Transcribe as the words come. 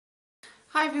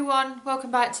Hi everyone, welcome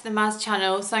back to the Maz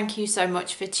channel. Thank you so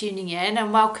much for tuning in,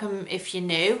 and welcome if you're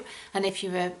new, and if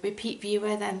you're a repeat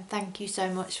viewer then thank you so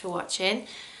much for watching.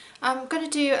 I'm going to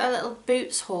do a little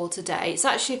boots haul today. It's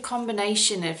actually a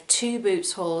combination of two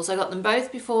boots hauls. I got them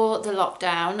both before the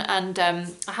lockdown, and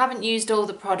I haven't used all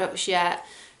the products yet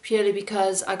purely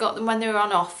because I got them when they were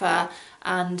on offer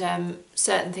and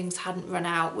certain things hadn't run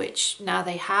out, which now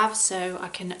they have, so I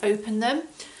can open them.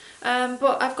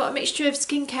 But I've got a mixture of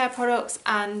skincare products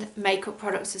and makeup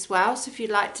products as well, so if you'd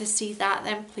like to see that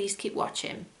then please keep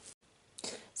watching.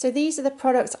 So these are the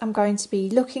products I'm going to be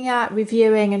looking at,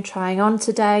 reviewing and trying on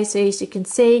today. So as you can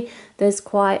see, there's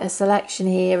quite a selection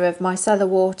here of micellar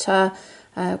water.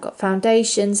 I've got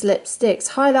foundations,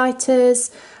 lipsticks,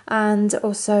 highlighters, and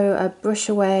also a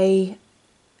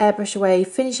airbrush away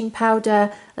finishing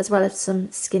powder, as well as some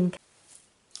skincare.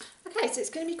 Okay, so it's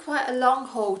going to be quite a long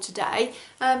haul today,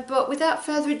 but without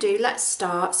further ado, let's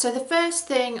start. So the first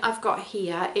thing I've got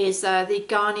here is the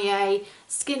Garnier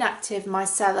Skin Active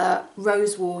Micellar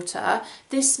Rose Water.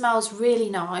 This smells really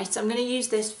nice. I'm going to use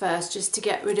this first just to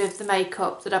get rid of the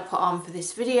makeup that I put on for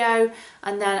this video,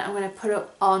 and then I'm going to put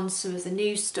on some of the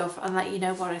new stuff and let you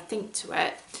know what I think to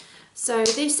it. So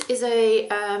this is a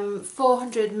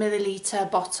 400 milliliter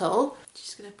bottle.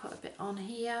 Just going to put a bit on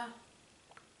here.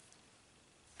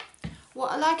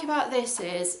 What I like about this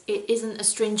is it isn't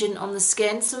astringent on the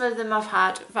skin. Some of them I've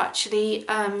had have actually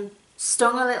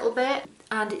stung a little bit,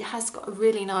 and it has got a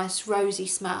really nice rosy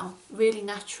smell, really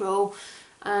natural.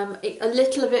 A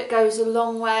little of it goes a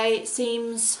long way, it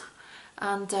seems,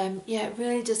 and yeah, it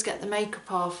really does get the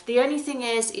makeup off. The only thing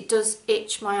is it does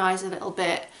itch my eyes a little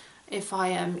bit if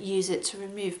I use it to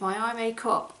remove my eye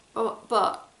makeup,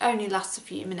 but only lasts a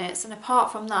few minutes, and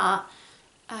apart from that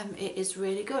it is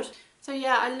really good. So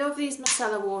yeah, I love these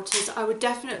micellar waters. I would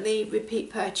definitely repeat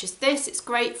purchase this. It's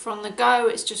great for on the go.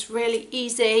 It's just really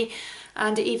easy,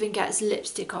 and it even gets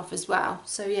lipstick off as well.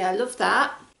 So yeah, I love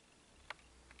that.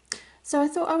 So I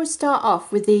thought I would start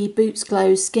off with the Boots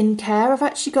Glow skincare. I've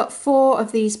actually got 4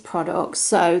 of these products.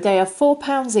 So they are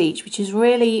 £4 each, which is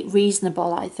really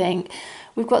reasonable, I think.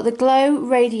 We've got the Glow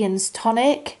Radiance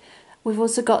Tonic. We've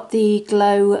also got the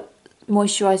Glow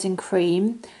Moisturising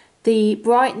Cream, the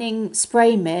brightening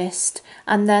spray mist,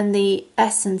 and then the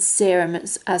essence serum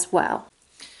as well.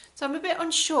 So I'm a bit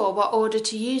unsure what order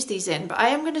to use these in, but I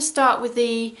am going to start with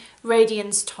the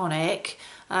Radiance Tonic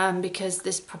because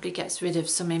this probably gets rid of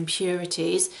some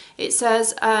impurities. It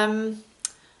says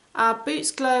our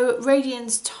Boots Glow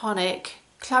Radiance Tonic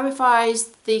clarifies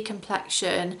the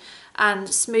complexion and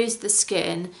smooths the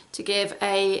skin to give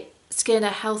skin a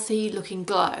healthy looking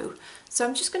glow. So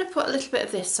I'm just going to put a little bit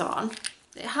of this on.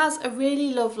 It has a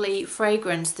really lovely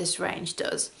fragrance, this range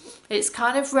does. It's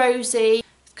kind of rosy,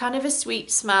 kind of a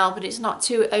sweet smell, but it's not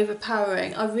too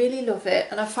overpowering. I really love it,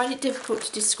 and I find it difficult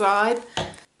to describe.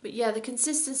 But yeah, the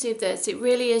consistency of this, it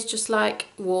really is just like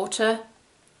water.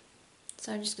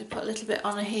 So I'm just going to put a little bit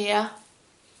on here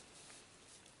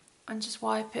and just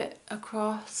wipe it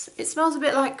across. It smells a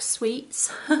bit like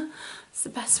sweets. It's the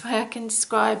best way I can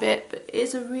describe it, but it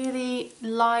is a really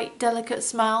light, delicate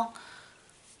smell.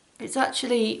 It's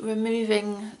actually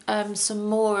removing some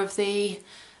more of the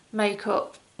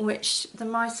makeup, which the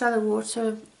micellar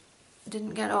water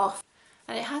didn't get off.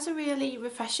 And it has a really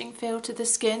refreshing feel to the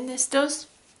skin, this does.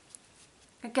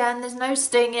 Again, there's no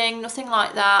stinging, nothing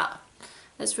like that.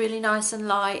 It's really nice and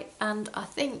light, and I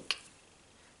think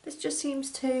this just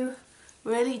seems to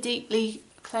really deeply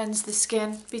cleanse the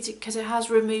skin because it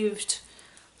has removed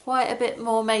quite a bit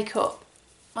more makeup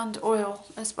and oil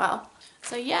as well.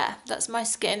 So yeah, that's my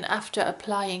skin after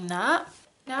applying that.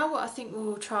 Now what I think we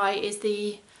will try is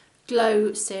the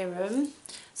Glow Serum.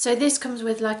 So this comes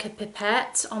with like a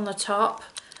pipette on the top,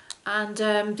 and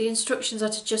the instructions are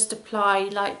to just apply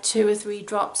like 2 or 3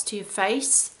 drops to your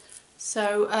face.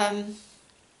 So I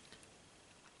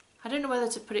don't know whether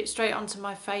to put it straight onto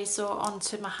my face or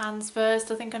onto my hands first.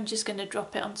 I think I'm just going to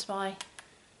drop it onto my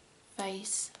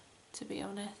face, to be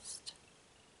honest.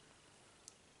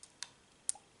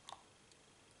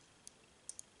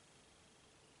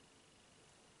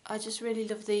 I just really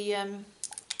love the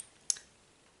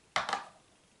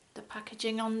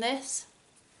packaging on this.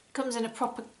 It comes in a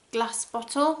proper glass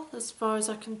bottle as far as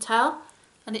I can tell,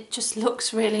 and it just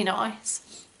looks really nice.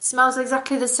 It smells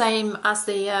exactly the same as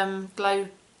the Glow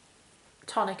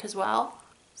Tonic as well.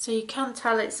 So you can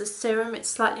tell it's a serum, it's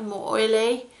slightly more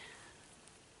oily,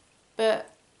 but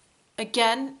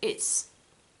again it's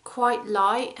quite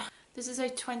light. This is a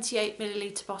 28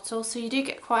 milliliter bottle, so you do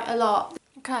get quite a lot.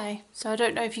 Okay, so I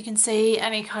don't know if you can see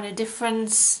any kind of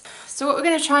difference. So what we're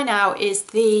going to try now is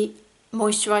the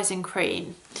moisturising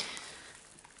cream.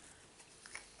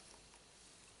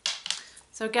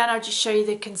 So again, I'll just show you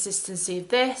the consistency of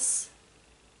this.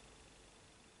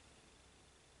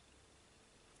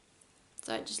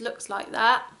 So it just looks like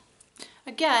that.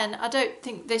 Again, I don't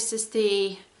think this is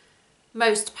the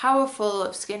most powerful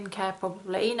of skincare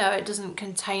probably. You know, it doesn't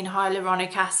contain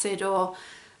hyaluronic acid or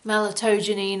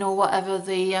melatonin or whatever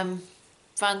the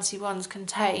fancy ones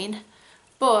contain,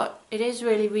 but it is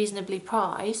really reasonably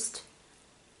priced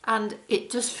and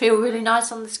it does feel really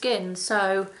nice on the skin.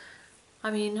 So I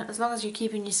mean, as long as you're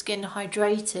keeping your skin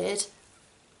hydrated,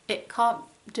 it can't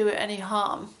do it any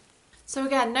harm. So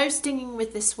again, no stinging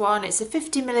with this one. It's a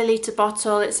 50ml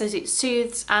bottle. It says it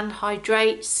soothes and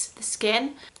hydrates the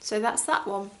skin. So that's that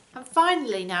one. And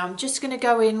finally now, I'm just going to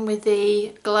go in with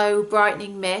the Glow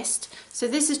Brightening Mist. So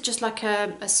this is just like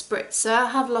a spritzer. I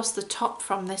have lost the top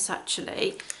from this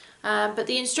actually. But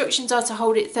the instructions are to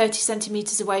hold it 30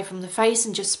 centimetres away from the face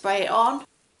and just spray it on.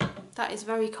 That is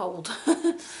very cold.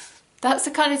 That's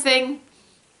the kind of thing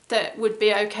that would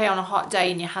be okay on a hot day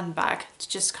in your handbag to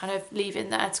just kind of leave in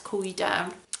there to cool you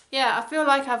down. Yeah, I feel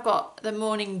like I've got the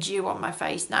morning dew on my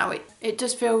face now. It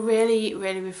does feel really,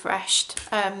 really refreshed.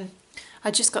 I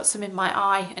just got some in my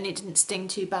eye and it didn't sting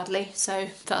too badly, so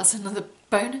that's another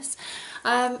bonus.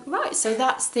 Right, so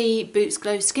that's the Boots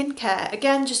Glow skincare.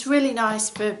 Again, just really nice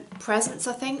for presents,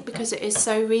 I think, because it is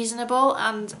so reasonable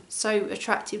and so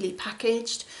attractively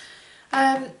packaged.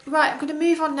 Right, I'm going to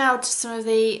move on now to some of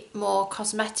the more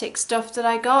cosmetic stuff that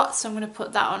I got. So I'm going to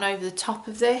put that on over the top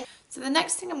of this. So the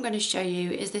next thing I'm going to show you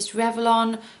is this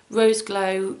Revlon Rose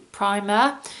Glow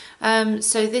Primer.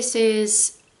 So this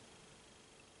is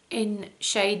in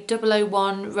shade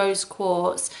 001 Rose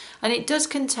Quartz, and it does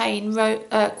contain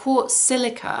quartz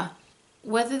silica.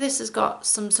 Whether this has got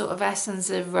some sort of essence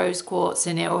of rose quartz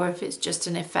in it or if it's just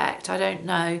an effect, I don't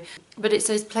know. But it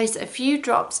says place a few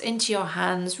drops into your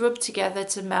hands, rub together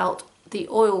to melt the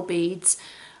oil beads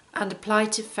and apply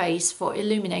to face for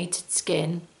illuminated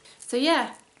skin. So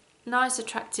yeah, nice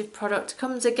attractive product.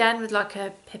 Comes again with like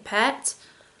a pipette.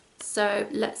 So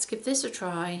let's give this a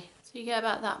try. So you get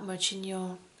about that much in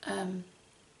your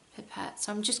pipette.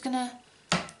 So I'm just gonna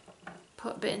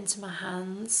put a bit into my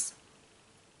hands.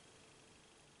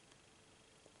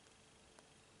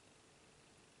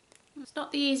 It's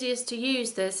not the easiest to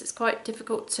use this. It's quite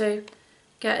difficult to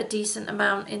get a decent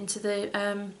amount into the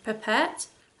pipette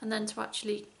and then to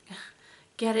actually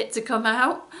get it to come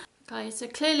out. Okay, so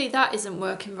clearly that isn't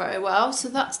working very well, so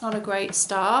that's not a great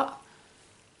start.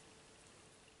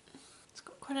 It's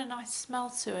got quite a nice smell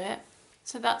to it.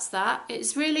 So that's that.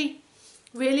 It's really,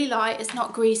 really light. It's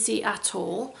not greasy at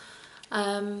all.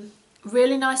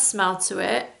 Really nice smell to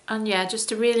it. And yeah,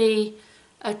 just a really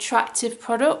attractive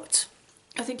product.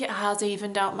 I think it has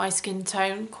evened out my skin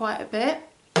tone quite a bit.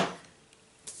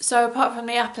 So apart from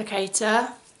the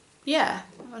applicator, yeah,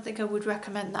 I think I would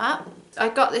recommend that. I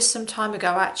got this some time ago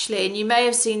actually, and you may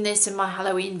have seen this in my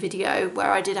Halloween video where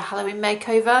I did a Halloween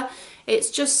makeover.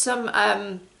 It's just some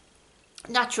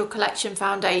Natural Collection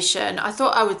foundation. I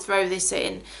thought I would throw this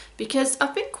in because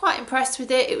I've been quite impressed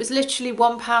with it. It was literally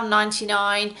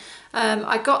 £1.99.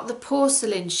 I got the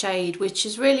porcelain shade, which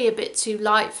is really a bit too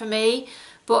light for me.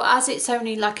 But as it's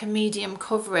only like a medium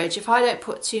coverage, if I don't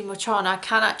put too much on, I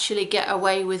can actually get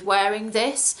away with wearing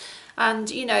this. And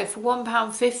you know, for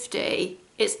 £1.50,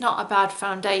 it's not a bad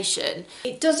foundation.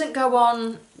 It doesn't go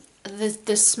on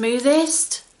the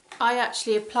smoothest. I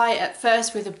actually apply it at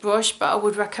first with a brush, but I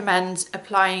would recommend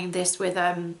applying this with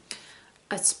a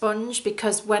sponge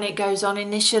because when it goes on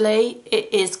initially,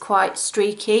 it is quite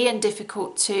streaky and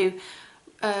difficult to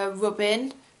rub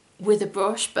in with a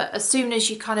brush, but as soon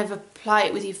as you kind of apply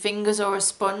it with your fingers or a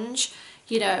sponge,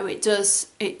 you know, it does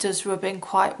rub in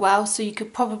quite well. So you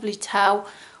could probably tell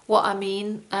what I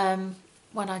mean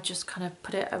when I just kind of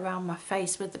put it around my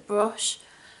face with the brush.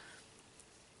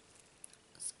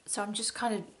 So I'm just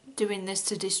kind of doing this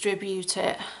to distribute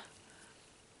it.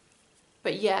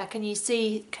 But yeah, can you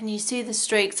see the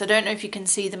streaks? I don't know if you can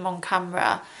see them on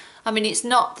camera. I mean, it's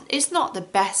not the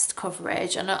best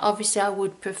coverage, and obviously I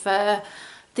would prefer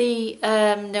the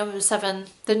number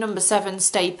 7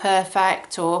 Stay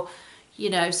Perfect, or you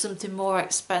know, something more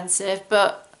expensive.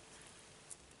 But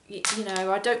you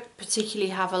know, I don't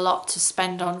particularly have a lot to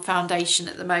spend on foundation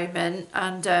at the moment,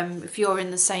 and if you're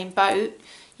in the same boat,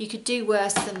 you could do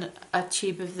worse than a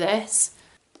tube of this.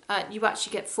 You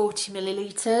actually get 40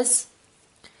 millilitres.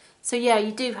 So yeah,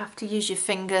 you do have to use your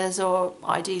fingers or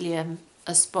ideally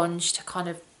a sponge to kind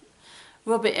of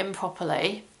rub it in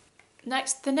properly. The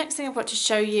next thing I've got to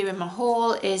show you in my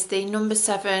haul is the number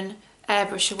 7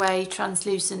 Airbrush Away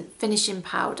Translucent Finishing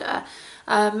Powder.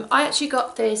 I actually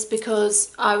got this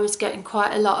because I was getting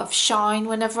quite a lot of shine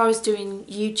whenever I was doing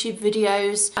YouTube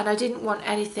videos, and I didn't want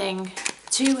anything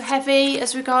too heavy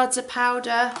as regards a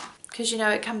powder, because you know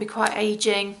it can be quite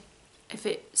aging if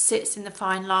it sits in the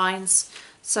fine lines.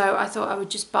 So I thought I would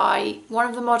just buy one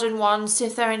of the modern ones, see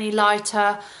if they're any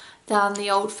lighter than the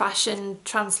old-fashioned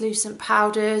translucent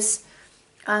powders,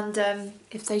 and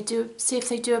if they do, see if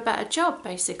they do a better job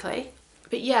basically.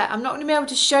 But yeah, I'm not going to be able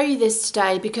to show you this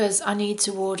today because I need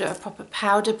to order a proper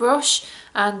powder brush,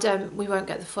 and we won't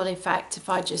get the full effect if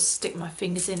I just stick my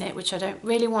fingers in it, which I don't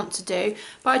really want to do.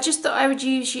 But I just thought I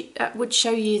would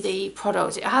show you the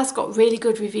product. It has got really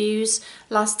good reviews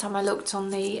last time I looked on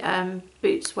the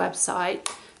Boots website.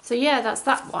 So yeah, that's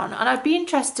that one. And I'd be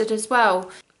interested as well,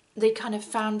 the kind of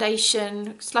foundation,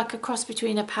 it's like a cross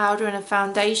between a powder and a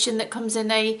foundation that comes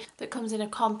in a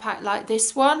compact like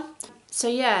this one. So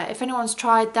yeah, if anyone's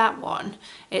tried that one,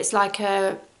 it's like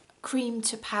a cream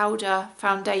to powder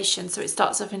foundation. So it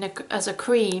starts off as a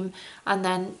cream and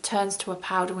then turns to a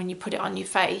powder when you put it on your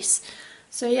face.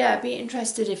 So yeah, I'd be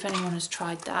interested if anyone has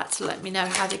tried that to let me know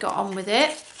how they got on with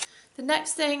it. The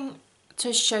next thing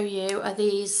to show you are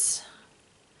these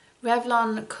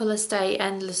Revlon Colour Stay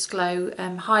Endless Glow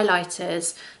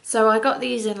highlighters. So I got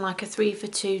these in like a 3 for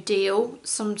 2 deal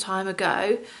some time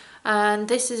ago, and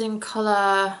this is in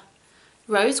colour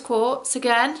Rose Quartz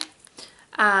again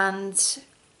and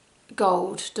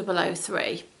Gold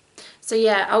 003. So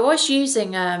yeah, I was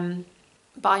using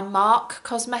by Mark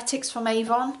Cosmetics from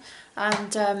Avon,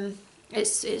 and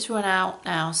it's run out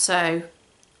now, so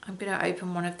I'm going to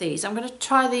open one of these. I'm going to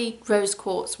try the Rose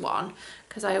Quartz one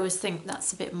because I always think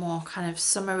that's a bit more kind of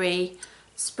summery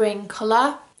spring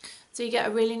colour. So you get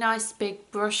a really nice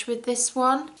big brush with this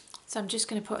one. So I'm just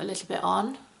going to put a little bit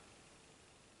on.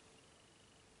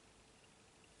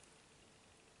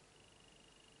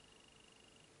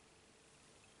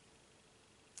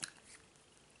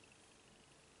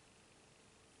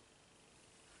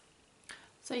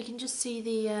 So you can just see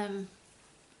the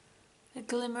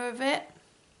glimmer of it.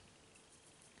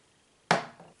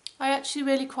 I actually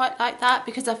really quite like that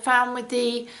because I found with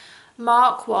the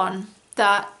Mark one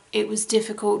that it was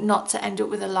difficult not to end up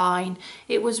with a line.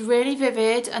 It was really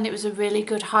vivid and it was a really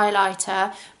good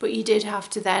highlighter, but you did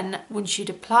have to then, once you'd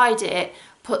applied it,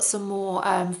 put some more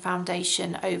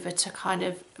foundation over to kind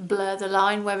of blur the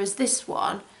line, whereas this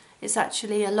one is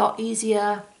actually a lot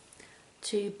easier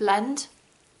to blend.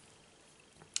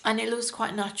 And it looks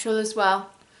quite natural as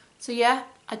well. So yeah,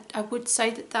 I would say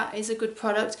that that is a good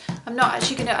product. I'm not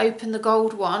actually going to open the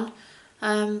gold one,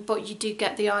 but you do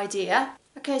get the idea.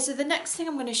 Okay, so the next thing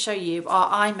I'm going to show you are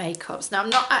eye makeups. Now I'm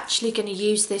not actually going to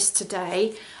use this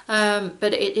today,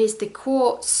 but it is the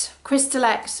Quartz Crystal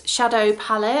X Shadow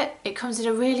Palette. It comes in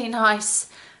a really nice,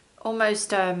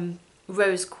 almost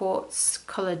rose quartz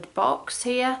coloured box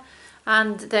here.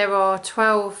 And there are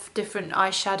 12 different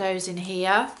eyeshadows in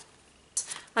here.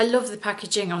 I love the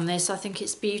packaging on this. I think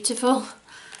it's beautiful,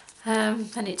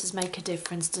 and it does make a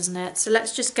difference, doesn't it? So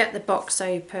let's just get the box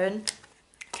open.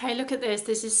 Okay, look at this.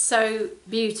 This is so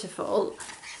beautiful.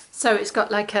 So it's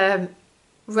got like a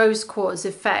rose quartz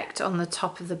effect on the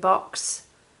top of the box.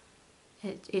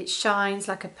 It shines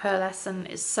like a pearlescent.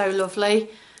 It's so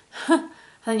lovely.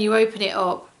 And you open it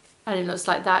up and it looks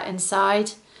like that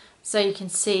inside. So you can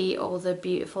see all the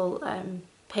beautiful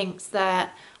pinks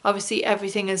there. Obviously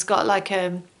everything has got like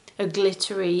a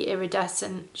glittery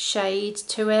iridescent shade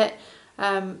to it,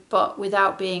 but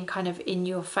without being kind of in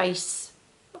your face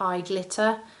eye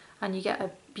glitter, and you get a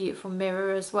beautiful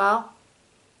mirror as well.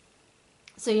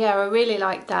 So yeah, I really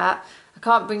like that. I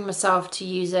can't bring myself to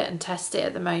use it and test it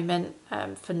at the moment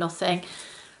for nothing.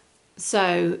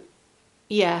 So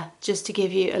yeah, just to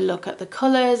give you a look at the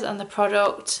colours and the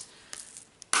product,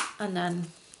 and then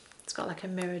it's got like a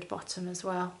mirrored bottom as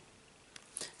well.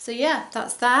 So yeah,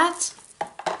 that's that.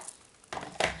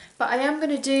 But I am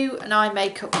going to do an eye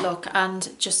makeup look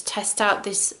and just test out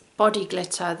this body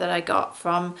glitter that I got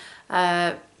from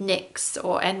NYX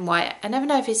or NY. I never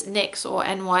know if it's NYX or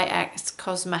NYX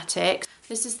Cosmetics.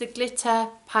 This is the Glitter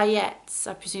Paillettes.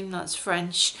 I presume that's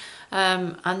French.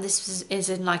 And this is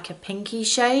in like a pinky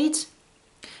shade.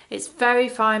 It's very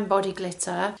fine body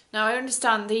glitter. Now I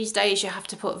understand these days you have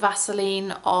to put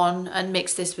Vaseline on and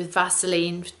mix this with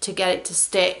Vaseline to get it to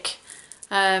stick.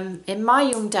 In my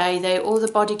young day, all the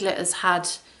body glitters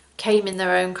came in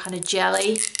their own kind of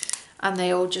jelly, and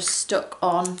they all just stuck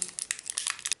on.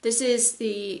 This is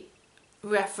the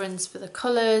reference for the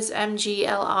colours,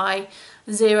 MGLI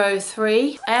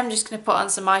 03. I am just going to put on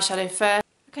some eyeshadow first.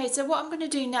 Okay, so what I'm going to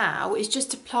do now is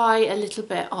just apply a little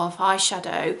bit of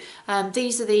eyeshadow.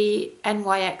 These are the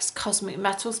NYX Cosmic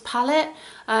Metals palette.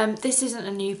 This isn't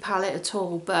a new palette at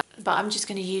all, but I'm just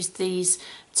going to use these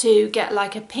to get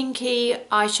like a pinky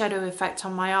eyeshadow effect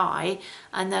on my eye,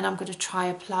 and then I'm going to try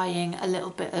applying a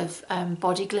little bit of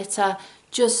body glitter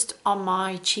just on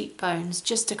my cheekbones,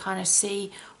 just to kind of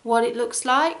see what it looks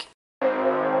like.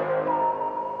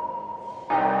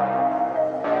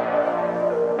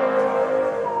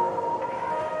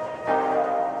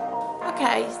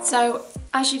 Okay, so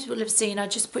as you will have seen, I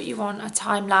just put you on a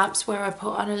time lapse where I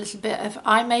put on a little bit of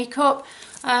eye makeup,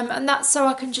 and that's so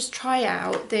I can just try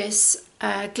out this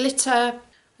glitter.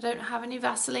 I don't have any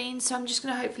Vaseline, so I'm just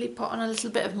going to hopefully put on a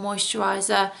little bit of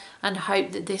moisturiser and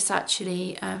hope that this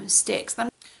actually sticks.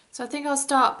 So I think I'll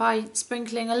start by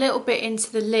sprinkling a little bit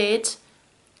into the lid.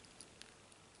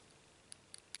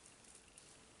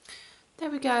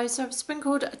 There we go, so I've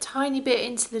sprinkled a tiny bit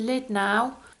into the lid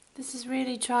now. This is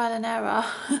really trial and error.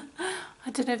 I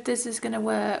don't know if this is going to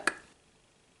work.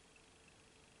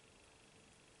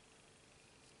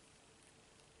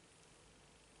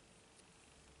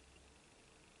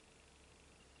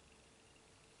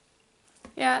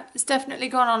 Yeah, it's definitely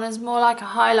gone on as more like a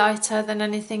highlighter than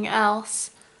anything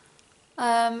else.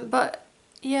 But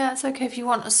yeah, it's okay if you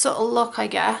want a subtle look, I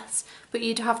guess. But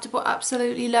you'd have to put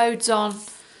absolutely loads on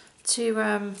to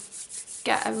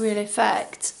get a real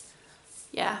effect.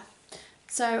 Yeah,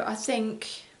 so I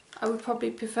think I would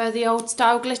probably prefer the old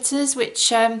style glitters, which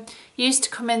used to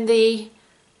come in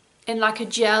like a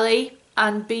jelly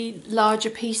and be larger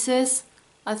pieces.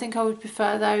 I think I would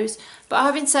prefer those. But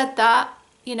having said that,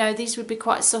 you know, these would be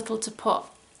quite subtle to put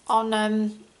on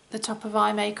the top of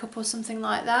eye makeup or something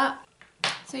like that.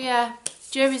 So yeah,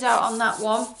 jury's out on that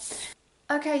one.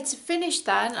 Okay, to finish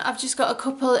then, I've just got a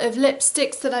couple of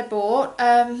lipsticks that I bought.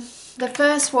 The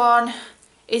first one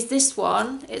is this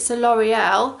one. It's a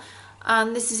L'Oreal,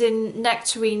 and this is in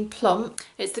Nectarine Plump.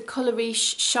 It's the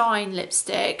Colorish Shine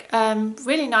lipstick.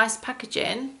 Really nice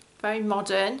packaging, very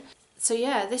modern. So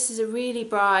yeah, this is a really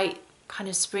bright kind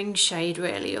of spring shade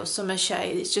really, or summer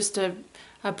shade. It's just a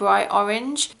bright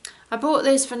orange. I bought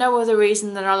this for no other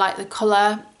reason than I like the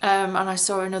colour, and I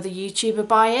saw another YouTuber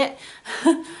buy it.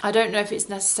 I don't know if it's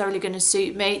necessarily going to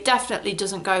suit me. It definitely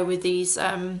doesn't go with these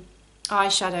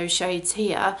eyeshadow shades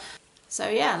here. So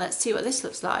yeah, let's see what this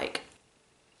looks like.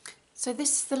 So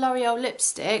this is the L'Oreal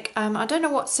lipstick. I don't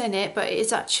know what's in it, but it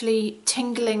is actually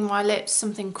tingling my lips,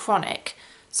 something chronic.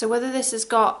 So whether this has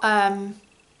got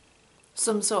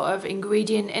some sort of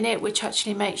ingredient in it which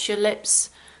actually makes your lips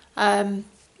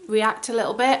react a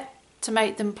little bit to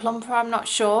make them plumper, I'm not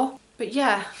sure. But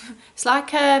yeah, it's like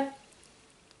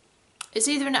it's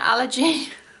either an allergy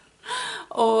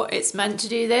or it's meant to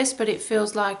do this, but it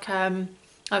feels like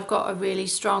I've got a really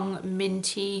strong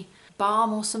minty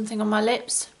balm or something on my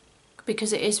lips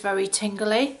because it is very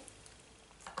tingly.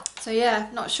 So yeah,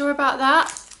 not sure about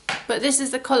that, but this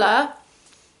is the colour.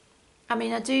 I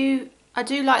mean, I do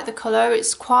like the colour.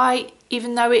 It's quite,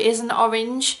 even though it isn't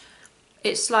orange,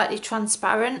 it's slightly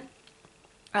transparent,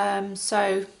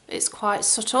 so it's quite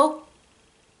subtle.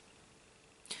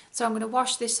 So I'm going to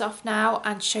wash this off now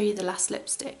and show you the last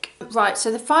lipstick. Right,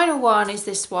 so the final one is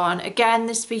this one. Again,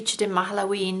 this featured in my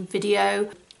Halloween video,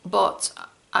 but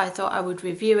I thought I would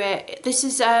review it. This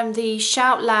is the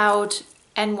Shout Loud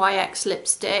NYX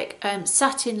lipstick,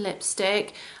 satin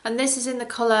lipstick, and this is in the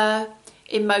colour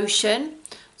Emotion,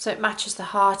 so it matches the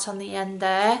heart on the end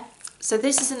there. So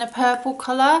this is in a purple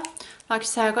colour. Like I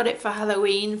say, I got it for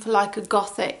Halloween for like a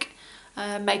gothic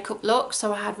makeup look,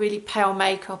 so I had really pale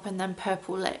makeup and then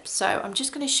purple lips. So I'm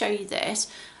just going to show you this.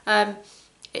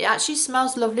 It actually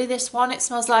smells lovely, this one. It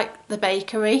smells like the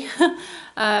bakery.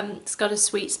 It's got a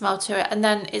sweet smell to it, and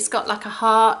then it's got like a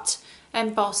heart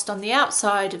embossed on the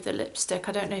outside of the lipstick.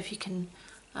 I don't know if you can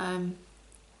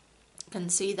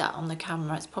see that on the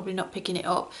camera. It's probably not picking it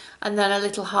up. And then a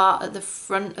little heart at the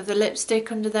front of the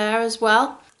lipstick under there as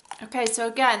well. Okay, so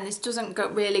again, this doesn't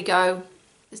really go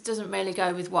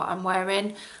with what I'm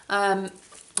wearing,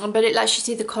 but it lets you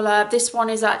see the colour. This one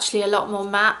is actually a lot more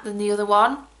matte than the other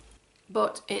one,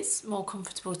 but it's more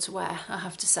comfortable to wear, I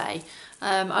have to say.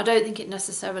 I don't think it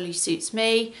necessarily suits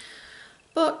me,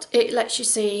 but it lets you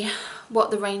see what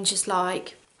the range is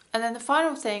like. And then the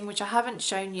final thing, which I haven't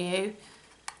shown you,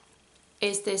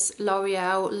 is this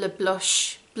L'Oreal Le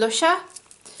Blush blusher.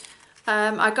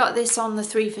 I got this on the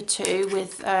 3 for 2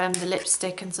 with the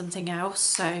lipstick and something else.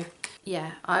 So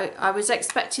yeah, I was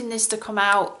expecting this to come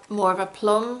out more of a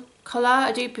plum colour.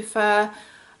 I do prefer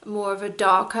more of a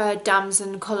darker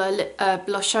damson colour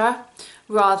blusher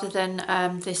rather than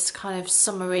this kind of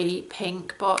summery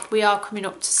pink, but we are coming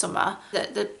up to summer.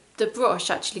 The brush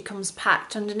actually comes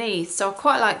packed underneath, so I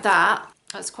quite like that.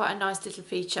 That's quite a nice little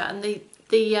feature. And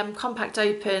the compact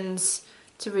opens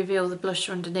to reveal the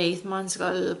blusher underneath. Mine's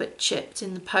got a little bit chipped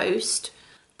in the post.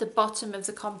 The bottom of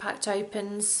the compact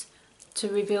opens to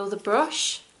reveal the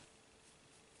brush.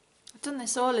 I've done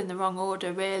this all in the wrong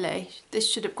order really.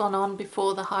 This should have gone on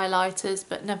before the highlighters,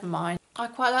 but never mind. I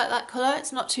quite like that colour.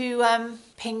 It's not too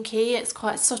pinky, it's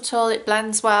quite subtle, it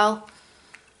blends well.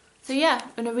 So yeah,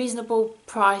 and a reasonable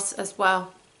price as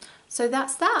well. So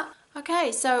that's that.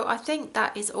 Okay, so I think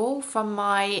that is all from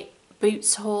my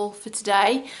boots haul for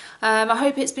today. I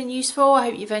hope it's been useful. I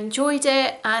hope you've enjoyed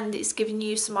it and it's given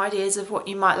you some ideas of what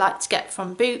you might like to get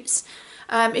from boots.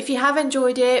 If you have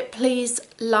enjoyed it, please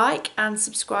like and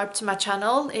subscribe to my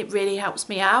channel. It really helps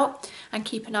me out, and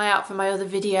keep an eye out for my other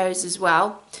videos as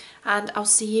well. And I'll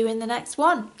see you in the next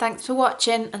one. Thanks for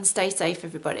watching and stay safe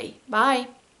everybody. Bye.